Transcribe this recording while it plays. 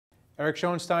Eric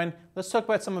Schoenstein. Let's talk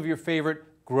about some of your favorite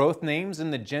growth names in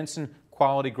the Jensen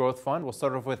Quality Growth Fund. We'll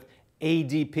start off with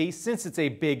ADP. Since it's a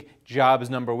big jobs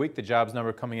number week, the jobs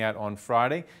number coming out on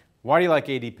Friday, why do you like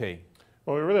ADP?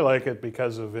 Well, we really like it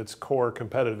because of its core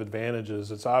competitive advantages.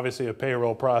 It's obviously a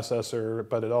payroll processor,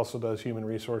 but it also does human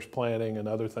resource planning and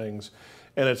other things.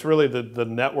 And it's really the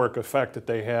network effect that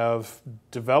they have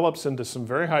develops into some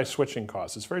very high switching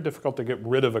costs. It's very difficult to get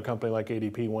rid of a company like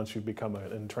ADP once you've become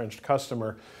an entrenched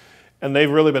customer. And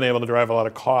they've really been able to drive a lot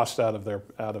of cost out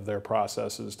of their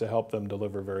processes to help them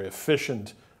deliver very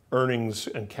efficient earnings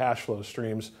and cash flow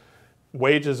streams.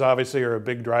 Wages obviously are a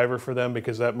big driver for them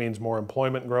because that means more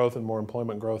employment growth, and more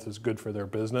employment growth is good for their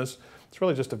business. It's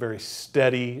really just a very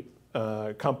steady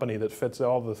company that fits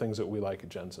all the things that we like at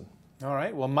Jensen. All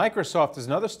right, well, Microsoft is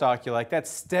another stock you like. That's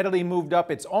steadily moved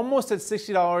up. It's almost at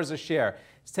 $60 a share.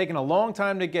 It's taken a long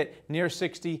time to get near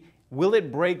 60. Will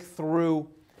it break through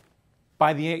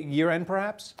by the year end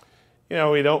perhaps? You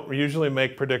know, we don't usually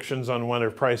make predictions on whether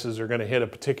prices are going to hit a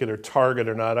particular target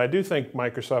or not. I do think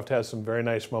Microsoft has some very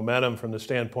nice momentum from the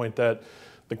standpoint that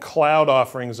the cloud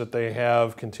offerings that they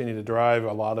have continue to drive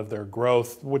a lot of their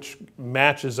growth, which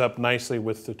matches up nicely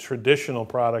with the traditional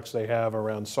products they have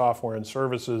around software and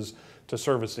services to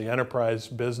service the enterprise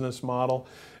business model.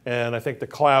 And I think the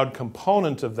cloud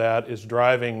component of that is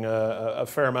driving a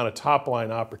fair amount of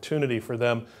top-line opportunity for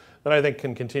them that I think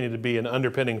can continue to be an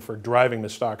underpinning for driving the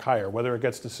stock higher. Whether it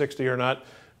gets to 60 or not,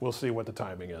 we'll see what the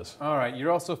timing is. All right, you're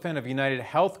also a fan of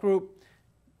UnitedHealth Group.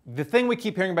 The thing we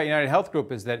keep hearing about UnitedHealth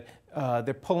Group is that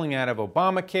they're pulling out of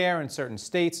Obamacare in certain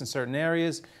states and certain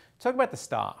areas. Talk about the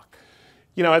stock.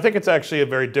 You know, I think it's actually a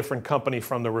very different company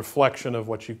from the reflection of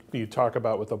what you talk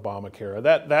about with Obamacare.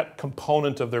 That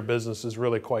component of their business is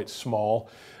really quite small.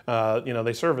 You know,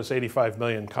 they service 85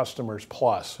 million customers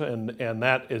plus, and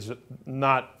that is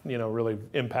not, you know, really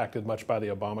impacted much by the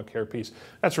Obamacare piece.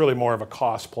 That's really more of a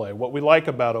cost play. What we like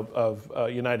about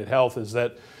UnitedHealth is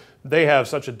that they have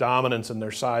such a dominance in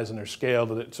their size and their scale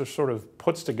that it just sort of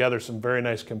puts together some very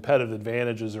nice competitive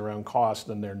advantages around cost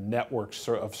and their networks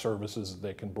of services that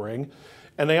they can bring.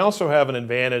 And they also have an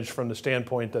advantage from the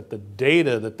standpoint that the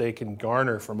data that they can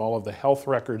garner from all of the health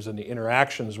records and the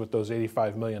interactions with those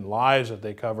 85 million lives that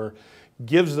they cover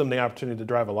gives them the opportunity to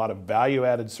drive a lot of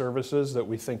value-added services that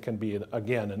we think can be,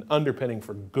 again, an underpinning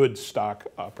for good stock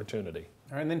opportunity.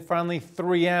 All right, and then finally,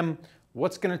 3M.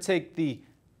 What's going to take the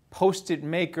Post-it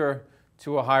maker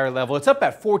to a higher level? It's up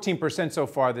at 14% so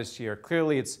far this year.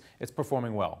 Clearly, it's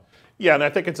performing well. Yeah, and I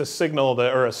think it's a signal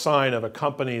that, or a sign of a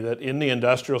company that in the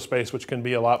industrial space, which can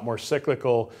be a lot more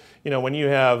cyclical, you know, when you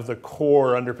have the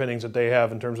core underpinnings that they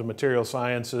have in terms of material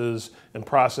sciences and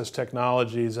process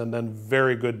technologies and then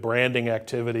very good branding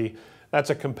activity,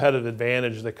 that's a competitive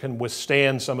advantage that can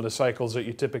withstand some of the cycles that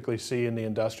you typically see in the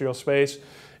industrial space.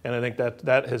 And I think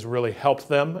that has really helped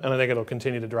them, and I think it'll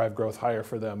continue to drive growth higher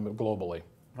for them globally.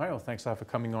 All right, well, thanks a lot for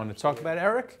coming on to talk about it,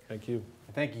 Eric. Thank you.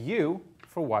 Thank you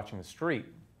for watching The Street.